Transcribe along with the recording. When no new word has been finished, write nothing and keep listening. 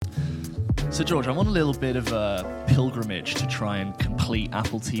So George, I'm on a little bit of a pilgrimage to try and complete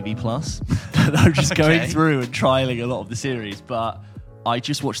Apple TV Plus. I'm just going through and trialing a lot of the series, but I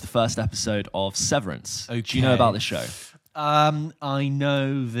just watched the first episode of Severance. Okay. Do you know about this show? I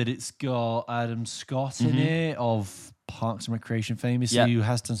know that it's got Adam Scott in it of Parks and Recreation famous, who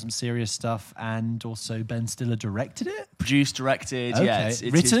has done some serious stuff, and also Ben Stiller directed it. Produced, directed, Okay. yeah, it's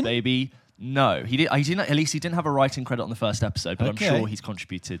Written? his baby. No, he didn't. At least he didn't have a writing credit on the first episode, but Okay. I'm sure he's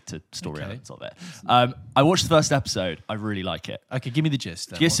contributed to story Okay. elements of it. I watched the first episode. I really like it. Okay, give me the gist.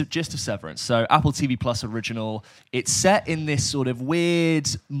 Then. Gist of Severance. So Apple TV Plus original. It's set in this sort of weird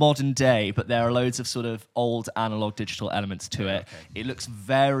modern day, but there are loads of sort of old analog digital elements to it. Okay. It looks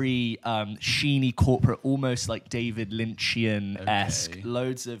very sheeny corporate, almost like David Lynchian-esque. Okay.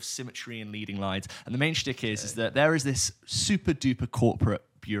 Loads of symmetry and leading lines. And the main shtick is that there is this super duper corporate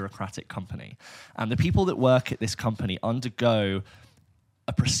bureaucratic company, and the people that work at this company undergo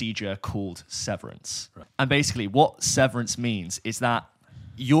a procedure called severance. Right. And basically what severance means is that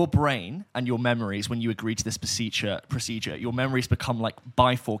your brain and your memories, when you agree to this procedure, your memories become like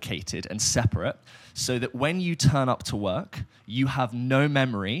bifurcated and separate, so that when you turn up to work, you have no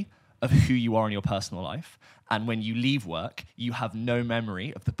memory of who you are in your personal life. And when you leave work, you have no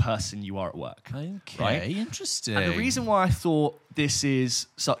memory of the person you are at work. Okay, right? interesting. And the reason why I thought this is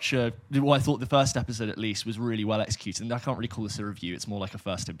I thought the first episode at least was really well executed, and I can't really call this a review, it's more like a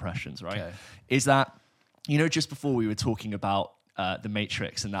first impressions, right? Okay. Is that, just before we were talking about The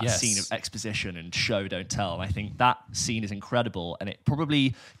Matrix and that Yes. scene of exposition and show, don't tell, and I think that scene is incredible, and it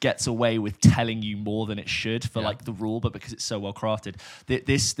probably gets away with telling you more than it should for like the rule, but because it's so well crafted.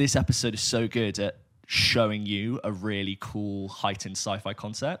 This episode is so good at showing you a really cool heightened sci-fi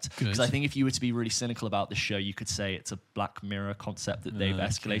concept, because I think if you were to be really cynical about the show, you could say it's a Black Mirror concept that they've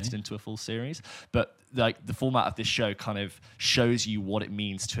escalated into a full series. But like the format of this show kind of shows you what it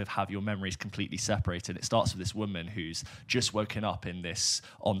means to have your memories completely separated. It starts with this woman who's just woken up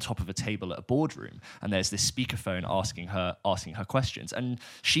on top of a table at a boardroom, and there's this speakerphone asking her questions, and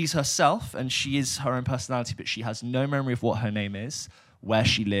she's herself and she is her own personality, but she has no memory of what her name is, where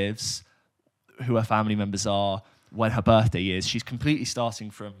she lives, who her family members are, when her birthday is. She's completely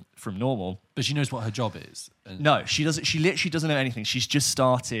starting from normal. But she knows what her job is. No, she doesn't. She literally doesn't know anything. She's just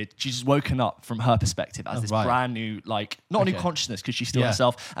woken up from her perspective as brand new, not a new consciousness, because she's still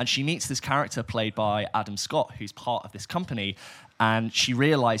herself. And she meets this character played by Adam Scott, who's part of this company. And she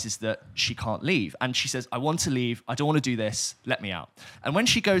realizes that she can't leave. And she says, I want to leave. I don't want to do this. Let me out. And when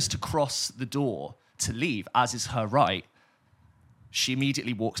she goes to cross the door to leave, as is her right, she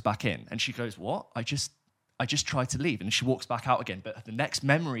immediately walks back in, and she goes, what? I just tried to leave. And she walks back out again. But the next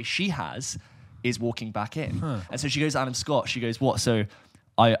memory she has is walking back in. And so she goes to Adam Scott. She goes, what? So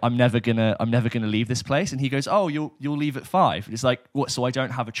I'm never gonna leave this place? And he goes, oh, you'll leave at 5. And it's like, what? So I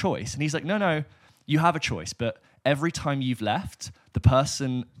don't have a choice? And he's like, no, you have a choice. But every time you've left, the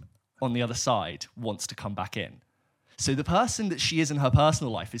person on the other side wants to come back in. So the person that she is in her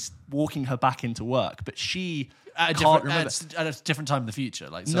personal life is walking her back into work, but she can't remember. At a different time in the future.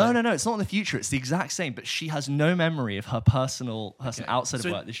 No, it's not in the future. It's the exact same, but she has no memory of her personal outside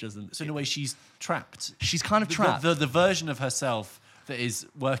of work that she doesn't. So in a way, she's trapped. She's kind of trapped. The version of herself that is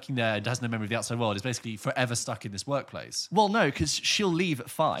working there and has no memory of the outside world is basically forever stuck in this workplace. Well, no, because she'll leave at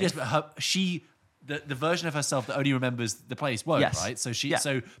 5. Yes, but the version of herself that only remembers the place won't, right? So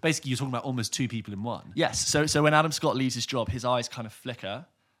so basically you're talking about almost 2 people in one. Yes. So when Adam Scott leaves his job, his eyes kind of flicker,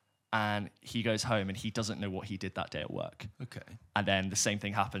 and he goes home and he doesn't know what he did that day at work. Okay. And then the same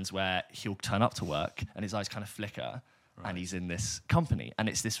thing happens where he'll turn up to work and his eyes kind of flicker, and he's in this company, and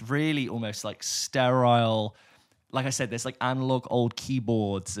it's this really almost like sterile. Like I said, there's like analog old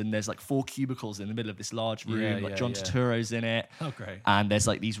keyboards, and there's like 4 cubicles in the middle of this large room. John Turturro's in it. Oh, great. And there's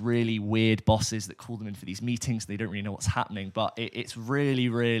like these really weird bosses that call them in for these meetings. They don't really know what's happening, but it's really,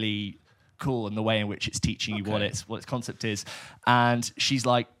 really cool in the way in which it's teaching you what its concept is. And she's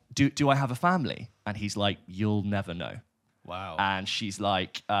like, do I have a family? And he's like, you'll never know. Wow. And she's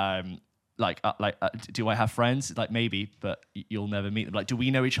like, do I have friends? Like, maybe, but you'll never meet them. Like, do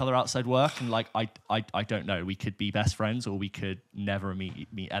we know each other outside work? And like, I don't know. We could be best friends, or we could never meet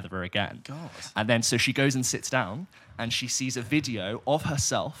ever again. God. And then so she goes and sits down, and she sees a video of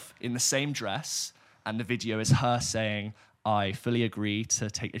herself in the same dress, and the video is her saying, I fully agree to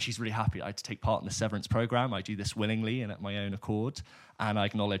take, and she's really happy to take part in the Severance program. I do this willingly and at my own accord. And I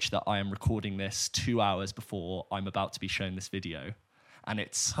acknowledge that I am recording this 2 hours before I'm about to be shown this video. And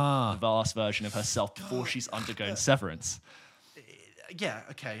it's the vast version of herself before she's undergone severance. Yeah,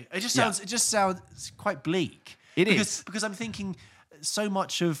 okay. It just sounds quite bleak. It is. Because I'm thinking so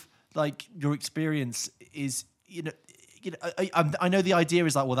much of like your experience is, I know the idea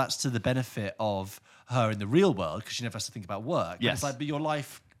is like, well, that's to the benefit of her in the real world because she never has to think about work. Yes. But it's like, but your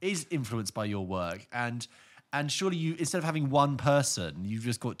life is influenced by your work, and surely you, instead of having one person, you've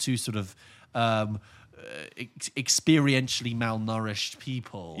just got two sort of experientially malnourished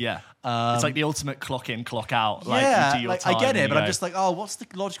people. Yeah, it's like the ultimate clock in, clock out. Like, yeah, you do your time I get it, but go. I'm just like, oh, what's the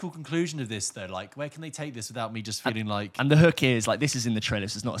logical conclusion of this though? Like, where can they take this without me just feeling like? And the hook is like, this is in the trailer,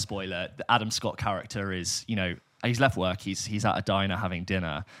 so it's not a spoiler. The Adam Scott character is, he's left work. He's at a diner having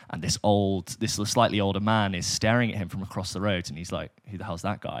dinner, and this slightly older man is staring at him from across the road, and he's like, "Who the hell's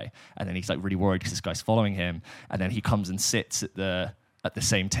that guy?" And then he's like really worried because this guy's following him, and then he comes and sits at the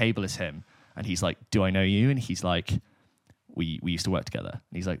same table as him, and he's like, "Do I know you?" And he's like, "We used to work together."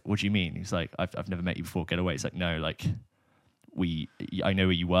 And he's like, "What do you mean?" He's like, "I've never met you before. Get away." He's like, "No, like." I know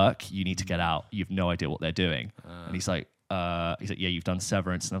where you work. You need to get out. You have no idea what they're doing. And he's like, "Yeah, you've done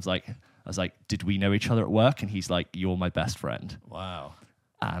Severance." And I was like, "Did we know each other at work?" And he's like, "You're my best friend." Wow.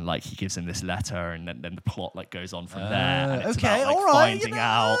 And like he gives him this letter, and then the plot like goes on from there. And it's okay, about, like, all right, finding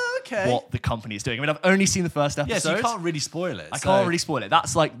out what the company is doing. I mean, I've only seen the first episode. Yeah, so you can't really spoil it. I can't really spoil it.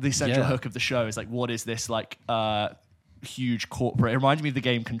 That's like the central hook of the show. Is like, what is this like huge corporate? It reminds me of the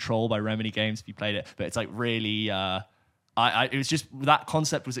game Control by Remedy Games if you played it, but it's like really. It was just that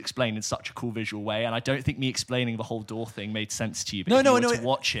concept was explained in such a cool visual way, and I don't think me explaining the whole door thing made sense to you. But No, to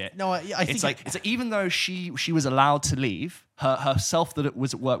watch it. No, I think it's like even though she was allowed to leave, herself that it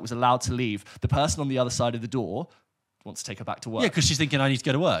was at work was allowed to leave. The person on the other side of the door wants to take her back to work. Yeah, because she's thinking I need to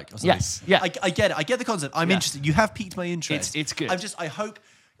go to work. Or something. Yes, yeah, I get it. I get the concept. I'm interested. You have piqued my interest. It's good. I hope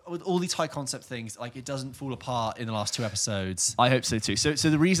with all these high concept things, like it doesn't fall apart in the last 2 episodes. I hope so too. So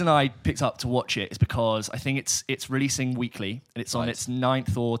the reason I picked up to watch it is because I think it's releasing weekly, and it's on its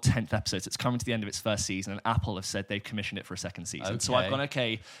 9th or 10th episode. So it's coming to the end of its first season, and Apple have said they've commissioned it for a second season. So I've gone,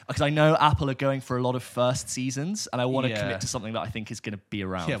 okay, because I know Apple are going for a lot of first seasons, and I want to commit to something that I think is going to be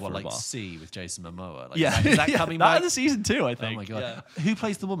around for a while. C with Jason Momoa. Like, yeah. Is that coming back? That is season 2, I think. Oh my God. Yeah. Who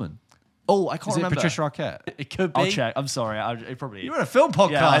plays the woman? Oh, I can't remember. Patricia Arquette? It could be. I'll check. I'm sorry. It probably. You're on a film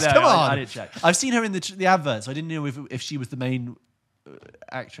podcast. Yeah, I know. Come on. I didn't check. I've seen her in the advert, so I didn't know if she was the main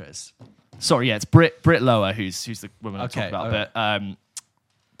actress. Sorry, yeah, it's Britt Lower who's the woman I'm talking about. Right. But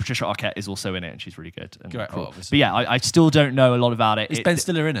Patricia Arquette is also in it, and she's really good. And Great. cool. But yeah, I still don't know a lot about it. Is Ben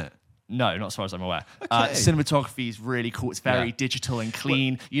Stiller in it? No, not as far as I'm aware. Okay. Cinematography is really cool. It's very digital and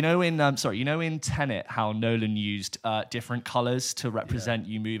clean. In Tenet, how Nolan used different colors to represent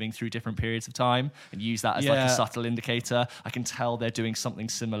you moving through different periods of time and use that as like a subtle indicator. I can tell they're doing something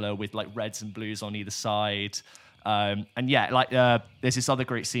similar with like reds and blues on either side. There's this other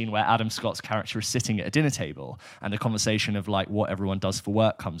great scene where Adam Scott's character is sitting at a dinner table, and the conversation of like what everyone does for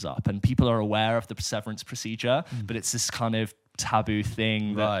work comes up, and people are aware of the severance procedure, but it's this kind of taboo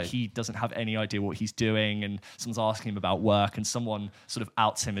thing that he doesn't have any idea what he's doing, and someone's asking him about work, and someone sort of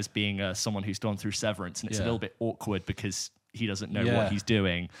outs him as being someone who's gone through severance, and it's a little bit awkward because he doesn't know what he's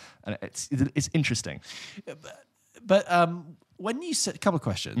doing, and it's interesting. But when you said a couple of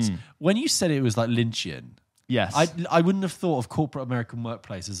questions, when you said it was like Lynchian. Yes, I wouldn't have thought of corporate American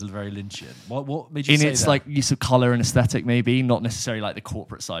workplace as very Lynchian. What made you say that? It's like use of color and aesthetic, maybe not necessarily like the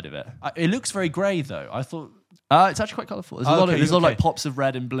corporate side of it. It looks very grey though. I thought it's actually quite colourful. There's a lot of like pops of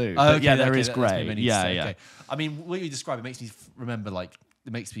red and blue. But there is grey. Okay. I mean, what you describe it makes me remember like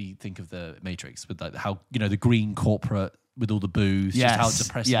it makes me think of the Matrix with like how the green corporate with all the booze, just how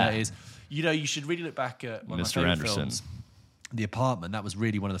depressing that is. You should really look back at one of my favorite films, The Apartment. That was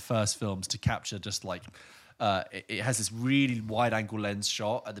really one of the first films to capture just like. It has this really wide-angle lens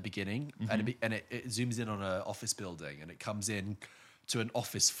shot at the beginning, and it zooms in on an office building, and it comes in to an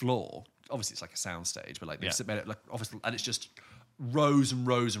office floor. Obviously, it's like a soundstage, but like they've made it like office, and it's just rows and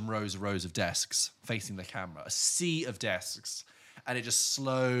rows and rows and rows of desks facing the camera, a sea of desks, and it just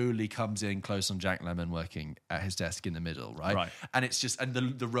slowly comes in close on Jack Lemmon working at his desk in the middle, right? And it's just, and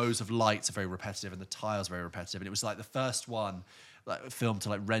the rows of lights are very repetitive, and the tiles are very repetitive, and it was like the first one, like film to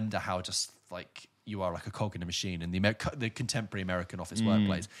like render how just like. You are like a cog in a machine in the contemporary American office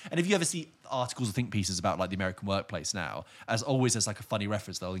workplace. And if you ever see articles or think pieces about like the American workplace now, as always, as like a funny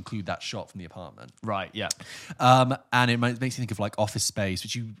reference, they'll include that shot from The Apartment. Right, yeah. And it makes you think of like Office Space,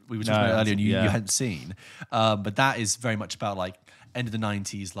 which we were talking about earlier and you hadn't seen. But that is very much about like end of the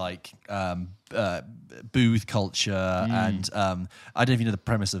 90s, like booth culture, and I don't know if you know the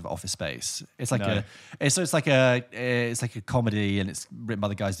premise of Office Space. It's like it's like a comedy, and it's written by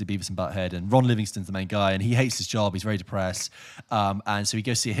the guys who do Beavis and Butthead, and Ron Livingston's the main guy, and he hates his job. He's very depressed, and so he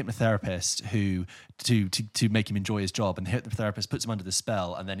goes to see a hypnotherapist who to make him enjoy his job, and the hypnotherapist puts him under the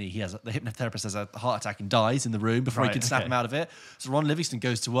spell, and then the hypnotherapist has a heart attack and dies in the room before he can snap him out of it. So Ron Livingston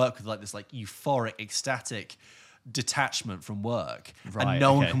goes to work with like this like euphoric, ecstatic detachment from work, and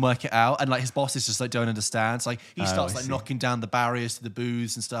no one can work it out, and like his bosses just like don't understand. It's like he starts like knocking down the barriers to the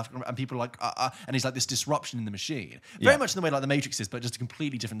booths and stuff, and people are like, and he's like this disruption in the machine, very much in the way like the Matrix is, but just a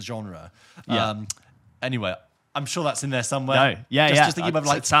completely different genre. Anyway, I'm sure that's in there somewhere. No. Just thinking of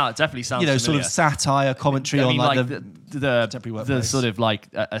like it definitely sounds familiar. Sort of satire, commentary on like the sort of like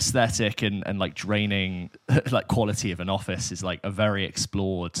aesthetic and like draining like quality of an office is like a very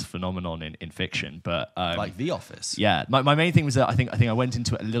explored phenomenon in fiction. But like The Office. Yeah, my main thing was that I think I went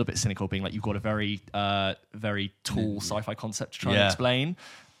into it a little bit cynical, being like, you've got a very very tall sci-fi concept to try and explain.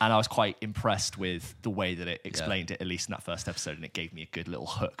 And I was quite impressed with the way that it explained it, at least in that first episode, and it gave me a good little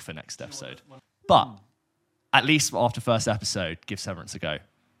hook for next episode. But at least after first episode, give Severance a go.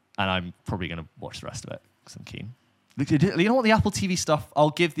 And I'm probably going to watch the rest of it because I'm keen. You know what, the Apple TV stuff, I'll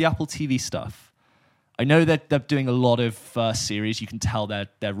give the Apple TV stuff. I know that they're doing a lot of series. You can tell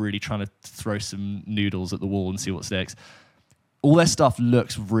they're really trying to throw some noodles at the wall and see what sticks. All their stuff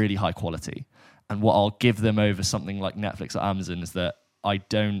looks really high quality. And what I'll give them over something like Netflix or Amazon is that I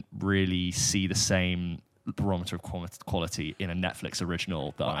don't really see the same barometer of quality in a Netflix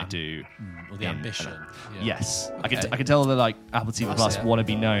original that I do. Or the ambition. Yes. Okay. I can tell that like Apple TV Plus want to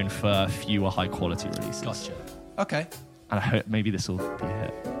be known for fewer high quality releases. Gotcha. Okay. And I hope maybe this will be a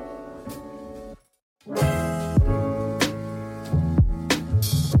hit.